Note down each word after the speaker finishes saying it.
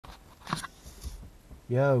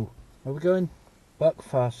Yo, where are we going?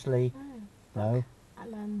 Buckfastly. No.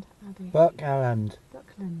 Buckland Abbey. Buckland.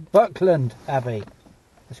 Buckland. Buckland Abbey.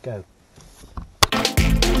 Let's go.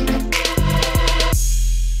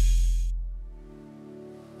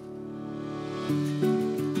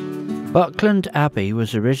 Buckland Abbey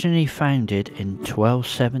was originally founded in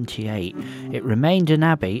 1278. It remained an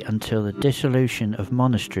abbey until the dissolution of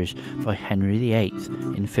monasteries by Henry VIII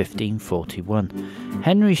in 1541.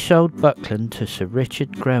 Henry sold Buckland to Sir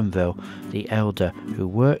Richard Grenville the elder, who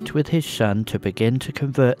worked with his son to begin to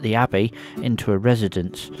convert the abbey into a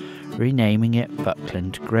residence, renaming it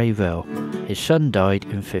Buckland Greynvile. His son died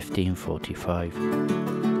in 1545.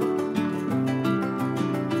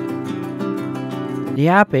 The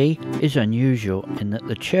abbey is unusual in that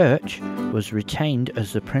the church was retained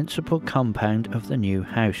as the principal compound of the new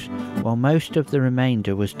house, while most of the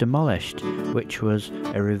remainder was demolished, which was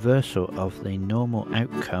a reversal of the normal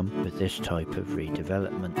outcome with this type of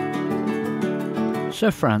redevelopment. Sir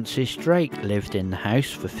Francis Drake lived in the house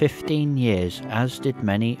for 15 years, as did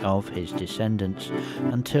many of his descendants,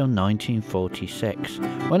 until 1946,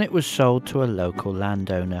 when it was sold to a local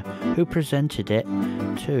landowner who presented it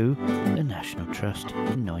to the National Trust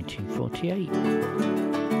in 1948.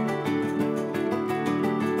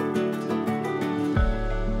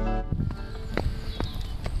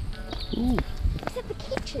 Ooh. Except the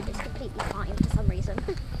kitchen is completely fine for some reason.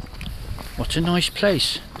 What a nice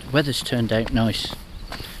place. The weather's turned out nice.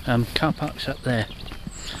 Car park's up there,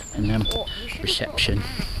 and reception.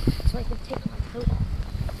 So I can take my coat off.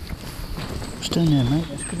 What's down there, mate?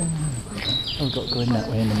 Let's go down there. Oh, we've got to go in that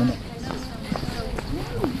way in a minute.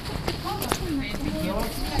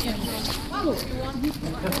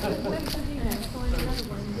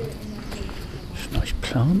 It's nice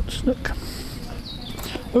plants, look.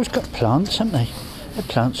 Oh, it's got plants, haven't they? They're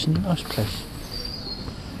plants in a nice place.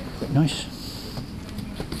 Quite nice.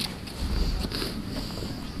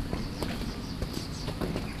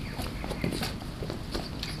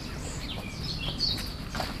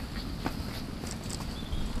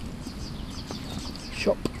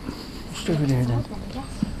 Shop. What's over there then?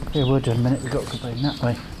 Yeah, we'll do in a minute. We've got to go in that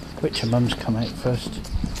way. Which of Mum's come out first?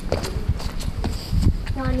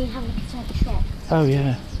 No, I mean have a look inside the shop. Oh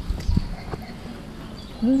yeah.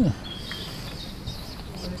 Oh.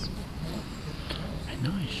 Very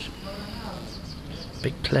nice.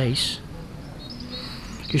 Big place.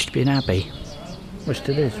 Used to be an abbey. Well,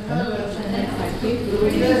 still is, wasn't it?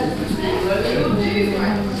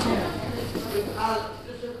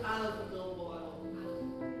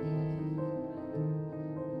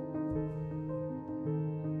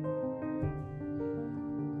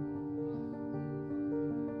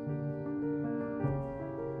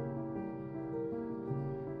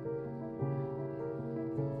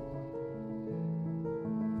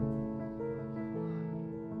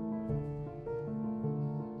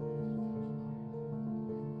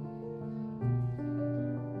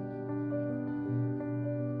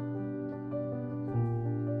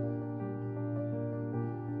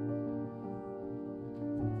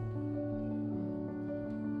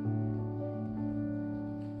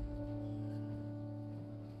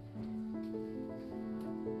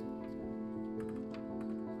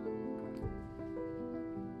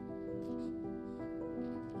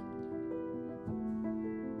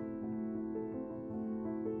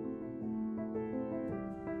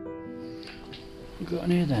 What have we got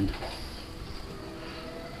in here then?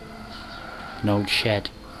 An old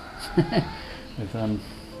shed with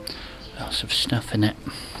lots of stuff in it.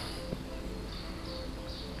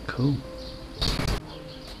 Cool.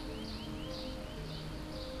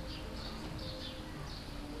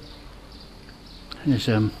 There's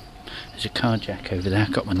a car jack over there.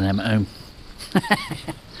 I got one of them at home.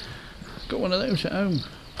 Got one of those at home.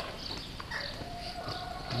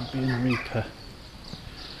 Albion Reaper.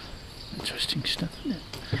 Interesting stuff, isn't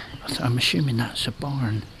it? I'm assuming that's a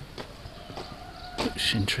barn.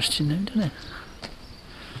 Looks interesting though, doesn't it?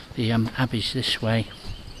 The abbey's this way,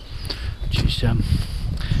 which is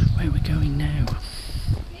where we're going now.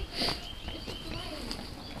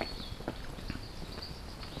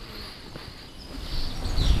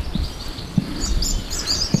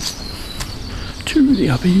 To the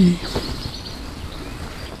abbey.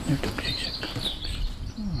 No duplicates.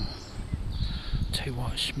 Tell you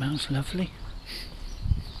what, it smells lovely.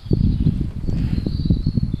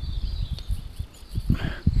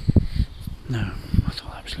 No, I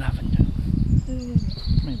thought that was lavender.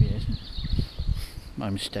 Maybe it isn't. My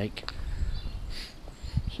mistake.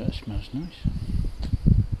 So it smells nice.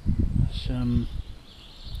 That's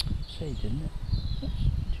sage, isn't it? That's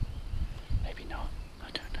sage. Maybe not.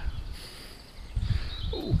 I don't know.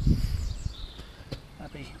 Ooh. That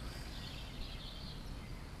Abbey.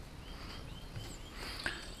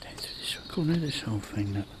 Down through this corner of this whole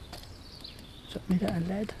thing. Look. Is that made out of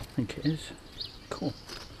lead? I think it is. Cool.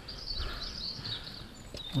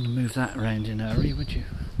 Want to move that around in a hurry, would you?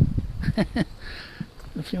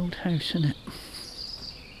 Lovely old house, isn't it?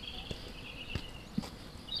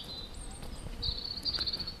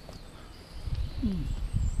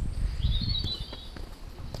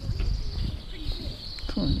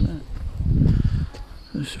 Cool, isn't it?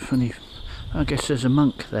 There's a funny... I guess there's a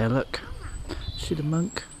monk there, look. See the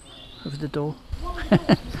monk over the door?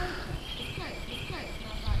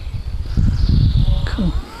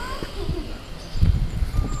 Cool.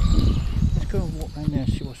 Let's go and walk round there,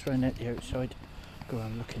 see what's round out the outside. Go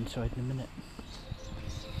and look inside in a minute.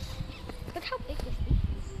 Look how big this is.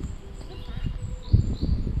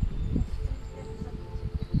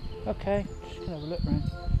 Okay, just gonna have a look round.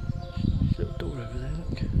 Nice little door over there,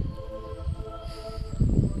 look.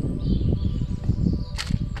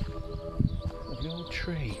 Lovely old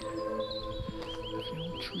tree. Lovely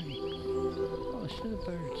old tree. Oh, there's little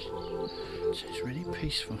birds. So it's really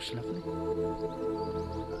peaceful, it's lovely. Oh,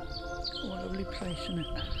 what a lovely place, isn't it?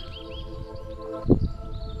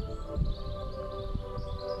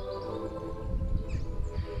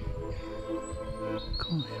 Gosh,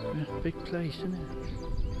 it's a big place, isn't it?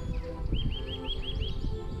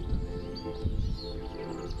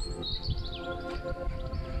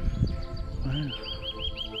 Wow.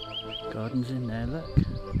 Gardens in there, look.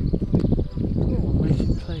 Oh,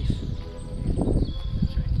 amazing place.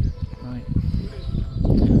 Right.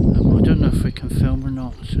 I don't know if we can film or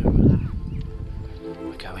not, so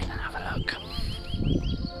we'll go in and have a look.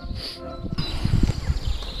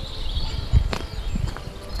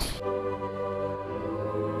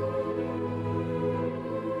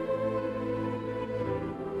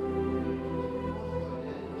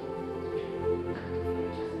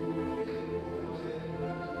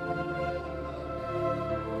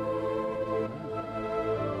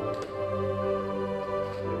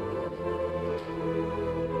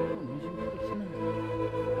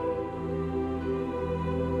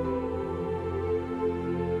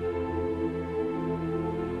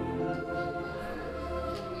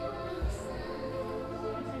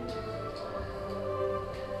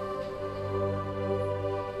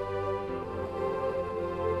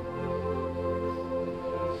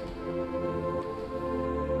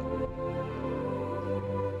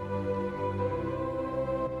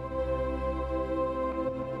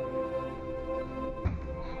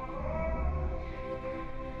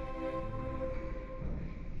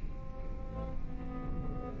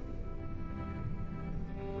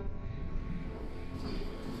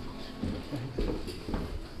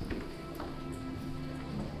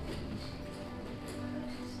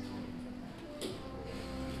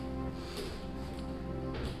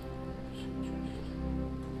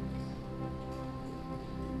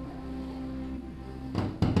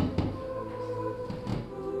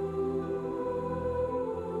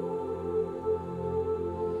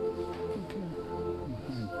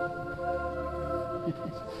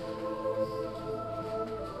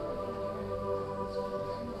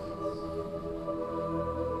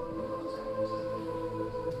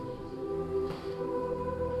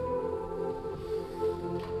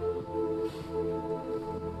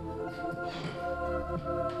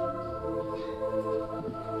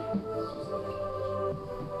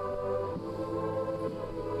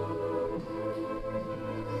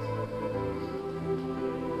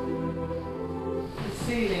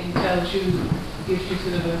 Ceiling tells you, gives you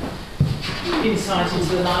sort of a insight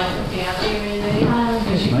into the life of the abbey, really.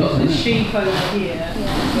 Because you've got the sheep over here,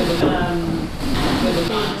 with the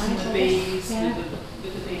mice and the bees,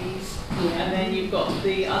 with the bees, and then you've got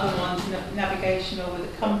the other ones, navigational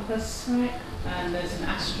with a compass, and there's an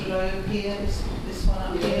astrolabe here, this one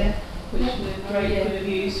up here, which would great could have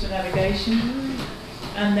used for navigation.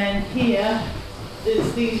 And then here,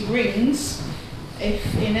 there's these rings.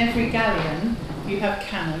 If in every galleon you have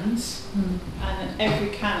cannons, and every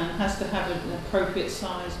cannon has to have an appropriate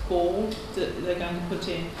size ball that they're going to put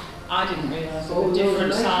in. I didn't realise there were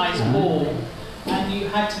different size ball, and you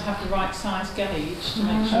had to have the right size gauge to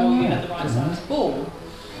make sure you had the right size ball.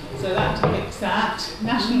 So that depicts that.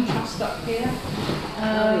 National Trust up here,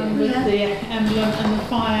 with the emblem and the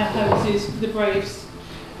fire hoses, the Braves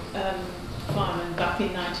firemen back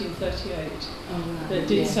in 1938 that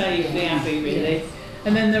did save the Abbey, really.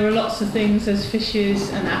 And then there are lots of things, there's fishes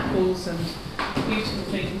and apples and beautiful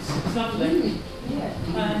things. It's lovely.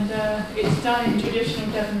 And it's done in traditional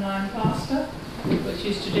Devon lime plaster, which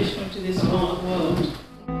is traditional to this part of the world.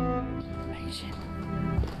 Amazing.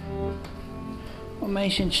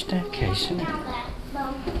 Amazing staircase, isn't it?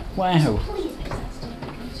 Wow.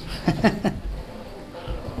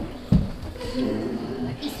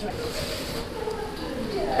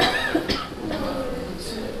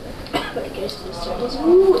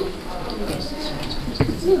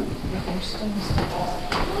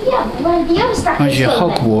 Yeah, well, the other stuff Where's is your still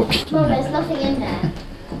there. Hogwarts? Well, there's nothing in there.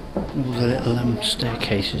 All the little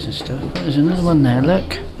staircases and stuff. Oh, there's another one there,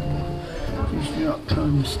 look. Just you not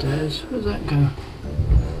climb the stairs. Where does that go?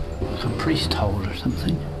 Like a priest hole or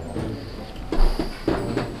something.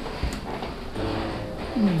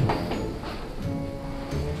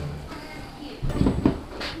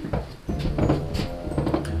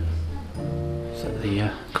 Is that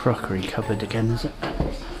the crockery cupboard again, is it?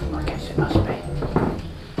 I guess it must be.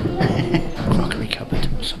 Crockery cupboard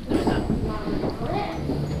or something like that.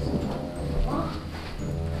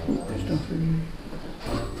 There's nothing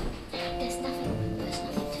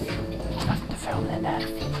Nothing to film in there.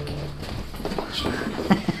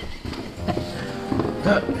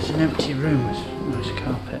 Look, there's an empty room. There's a nice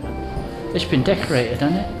carpet. It's been decorated,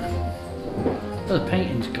 hasn't it? Oh, the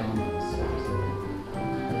painting's gone.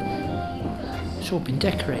 It's all been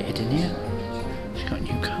decorated in here. It's got a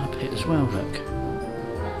new carpet as well, look.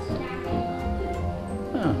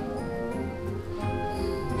 Oh. I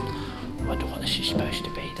wonder what this is supposed to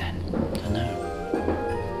be then. I don't know.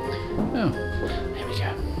 Oh, here we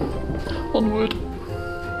go. Onward.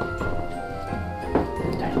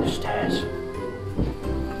 Down the stairs.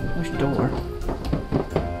 There's a door.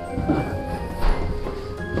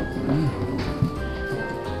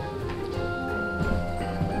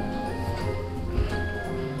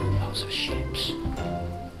 Lots of ships.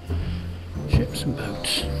 Ships and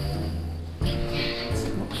boats.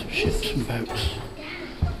 Lots of ships and boats.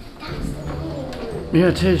 Yeah,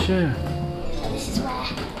 it is, yeah. This is where it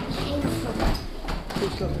came from.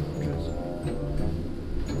 Looks like a dress.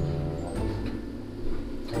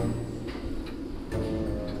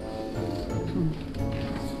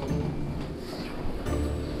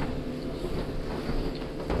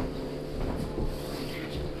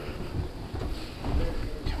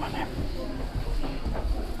 Come on then.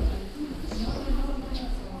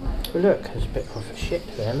 Well, look, there's a bit of a ship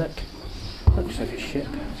there, look. Looks like a ship.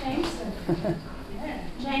 Right.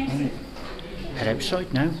 Head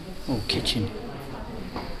outside now. Oh, kitchen.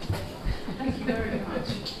 Thank you very much.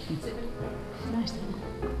 Nice.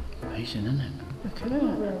 Amazing, isn't it? Look at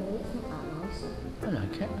that. I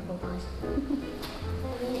like it.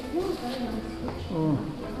 Oh.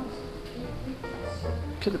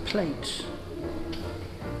 Look at the plates.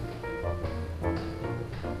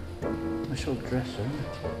 Nice old dresser, isn't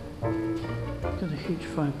it? Look at the huge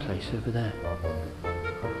fireplace over there.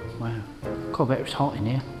 Wow. God, I bet it was hot in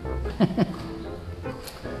here.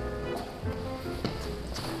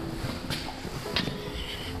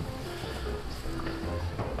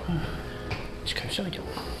 Let's go inside.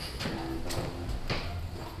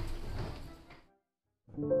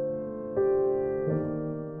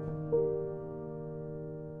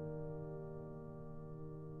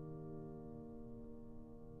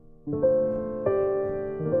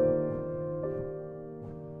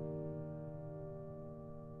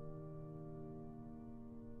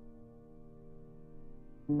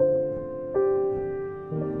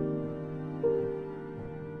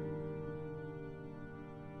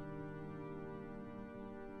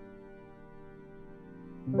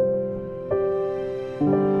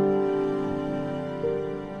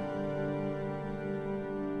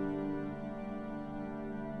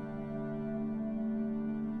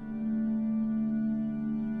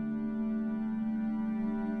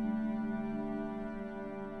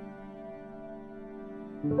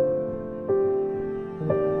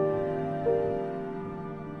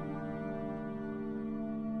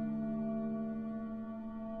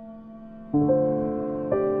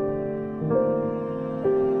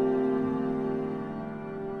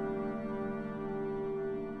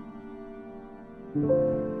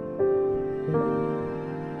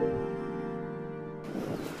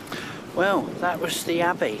 Well, that was the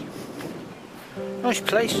Abbey. Nice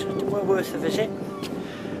place, well worth a visit.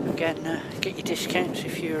 Again, get your discounts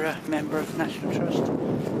if you're a member of National Trust.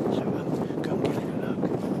 So go and give it a look.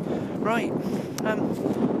 Right,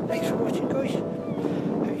 thanks for watching, guys.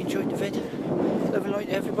 Hope you enjoyed the vid. Love and light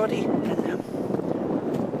to everybody,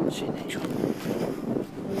 and see you next one.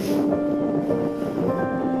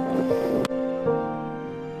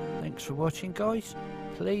 Thanks for watching, guys.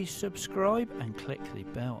 please subscribe and click the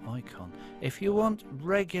bell icon. If you want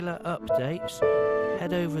regular updates,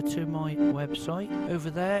 head over to my website. Over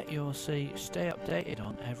there you'll see stay updated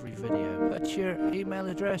on every video. Put your email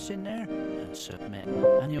address in there and submit,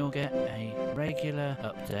 and you'll get a regular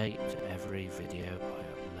update to every video I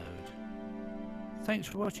upload. Thanks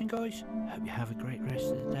for watching, guys. Hope you have a great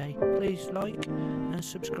rest of the day. Please like and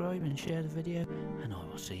subscribe and share the video, and I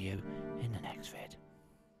will see you in the next vid.